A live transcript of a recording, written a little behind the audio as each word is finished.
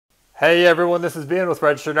Hey everyone, this is Ben with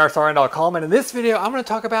RegisteredNurseRN.com, and in this video I'm going to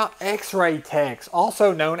talk about X-ray techs,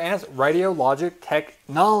 also known as Radiologic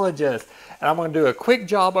Technologists. And I'm going to do a quick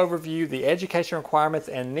job overview, the education requirements,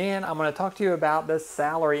 and then I'm going to talk to you about the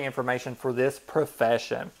salary information for this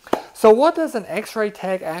profession. So what does an X-ray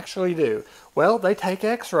tech actually do? Well, they take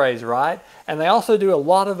X-rays, right? And they also do a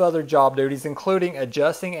lot of other job duties, including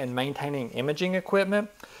adjusting and maintaining imaging equipment.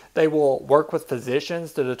 They will work with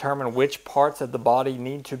physicians to determine which parts of the body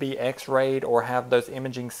need to be X-rayed or have those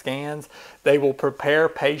imaging scans. They will prepare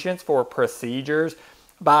patients for procedures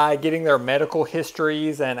by getting their medical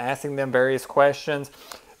histories and asking them various questions.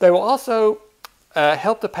 They will also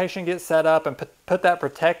help the patient get set up and put that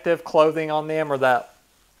protective clothing on them, or that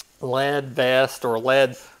lead vest or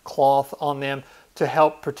lead cloth on them to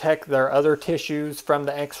help protect their other tissues from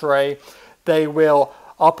the X-ray. They will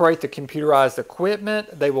operate the computerized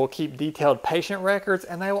equipment, they will keep detailed patient records,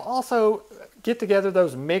 and they will also get together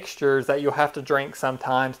those mixtures that you'll have to drink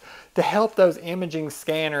sometimes to help those imaging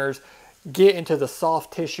scanners get into the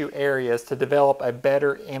soft tissue areas to develop a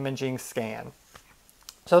better imaging scan.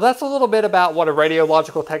 So that's a little bit about what a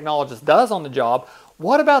radiological technologist does on the job.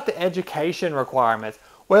 What about the education requirements?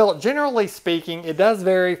 Well, generally speaking, it does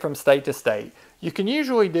vary from state to state. You can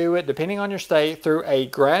usually do it, depending on your state, through a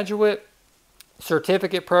graduate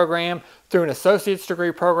certificate program, through an associate's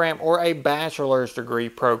degree program, or a bachelor's degree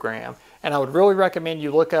program. And I would really recommend you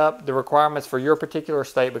look up the requirements for your particular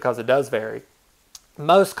state because it does vary.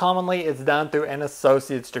 Most commonly it's done through an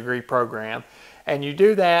associate's degree program. And you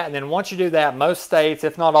do that, and then once you do that, most states,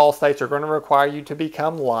 if not all states, are going to require you to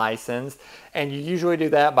become licensed. And you usually do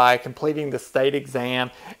that by completing the state exam.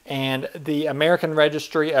 And the American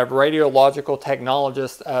Registry of Radiological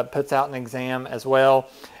Technologists puts out an exam as well.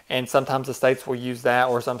 And sometimes the states will use that,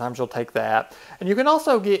 or sometimes you'll take that. And you can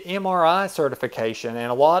also get MRI certification,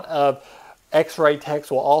 and a lot of X-ray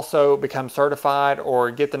techs will also become certified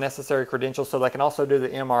or get the necessary credentials so they can also do the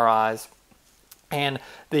MRIs. And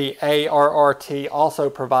the ARRT also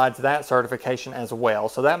provides that certification as well.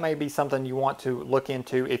 So that may be something you want to look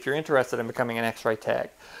into if you're interested in becoming an X-ray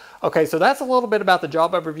tech. Okay, so that's a little bit about the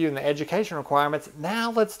job overview and the education requirements.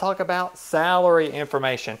 Now let's talk about salary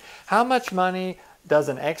information. How much money does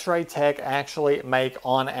an X-ray tech actually make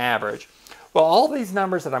on average? Well, all these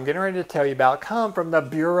numbers that I'm getting ready to tell you about come from the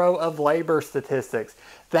Bureau of Labor Statistics.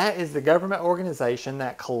 That is the government organization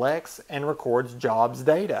that collects and records jobs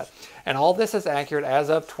data. And all this is accurate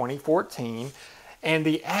as of 2014. And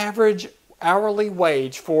the average hourly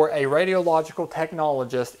wage for a radiological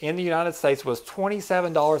technologist in the United States was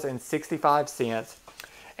 $27.65.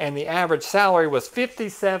 And the average salary was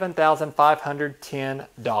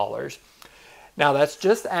 $57,510. Now that's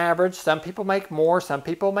just average. Some people make more, some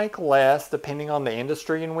people make less, depending on the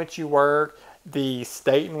industry in which you work, the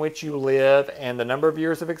state in which you live, and the number of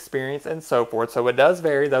years of experience and so forth. So it does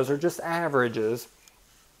vary. Those are just averages.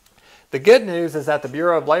 The good news is that the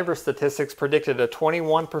Bureau of Labor Statistics predicted a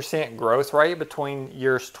 21% growth rate between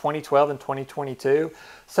years 2012 and 2022.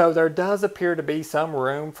 So there does appear to be some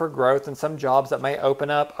room for growth and some jobs that may open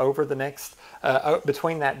up over the next,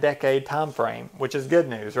 between that decade time frame, which is good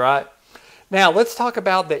news, right? Now, let's talk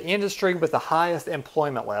about the industry with the highest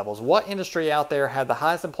employment levels. What industry out there had the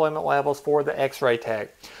highest employment levels for the X-ray tech?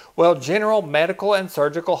 Well, general medical and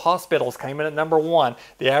surgical hospitals came in at number 1.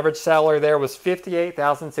 The average salary there was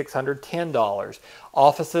 $58,610.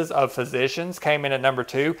 Offices of physicians came in at number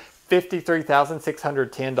 2,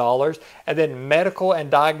 $53,610. And then medical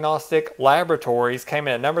and diagnostic laboratories came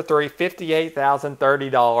in at number 3,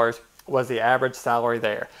 $58,030 was the average salary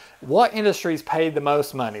there. What industries paid the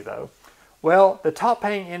most money though? Well, the top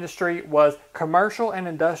paying industry was commercial and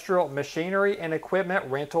industrial machinery and equipment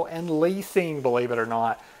rental and leasing, believe it or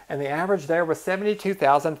not. And the average there was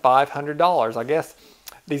 $72,500. I guess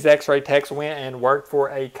these X-ray techs went and worked for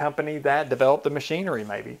a company that developed the machinery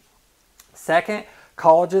maybe. Second,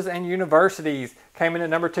 colleges and universities came in at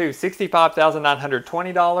number 2,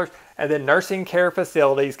 $65,920. And then nursing care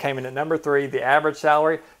facilities came in at number 3. The average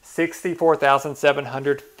salary,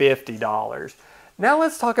 $64,750. Now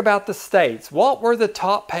let's talk about the states. What were the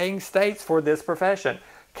top paying states for this profession?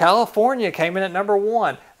 California came in at number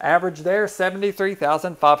 1. Average there,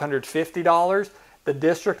 $73,550. The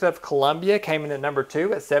District of Columbia came in at number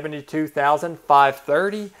 2 at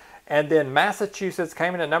 $72,530. And then Massachusetts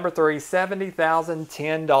came in at number 3,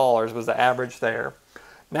 $70,010 was the average there.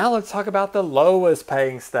 Now let's talk about the lowest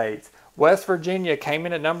paying states. West Virginia came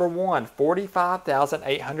in at number 1,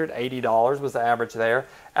 $45,880 was the average there.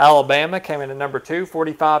 Alabama came in at number 2,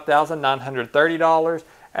 $45,930.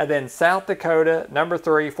 And then South Dakota, number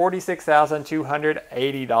 3,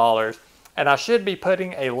 $46,280. And I should be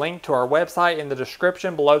putting a link to our website in the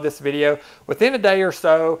description below this video within a day or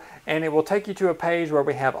so, and it will take you to a page where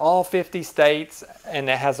we have all 50 states, and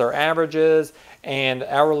it has our averages and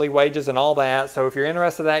hourly wages and all that. So if you're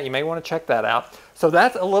interested in that, you may want to check that out. So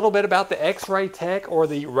that's a little bit about the X-ray tech, or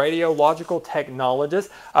the radiological technologist.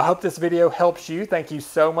 I hope this video helps you. Thank you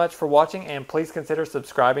so much for watching, and please consider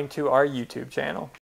subscribing to our YouTube channel.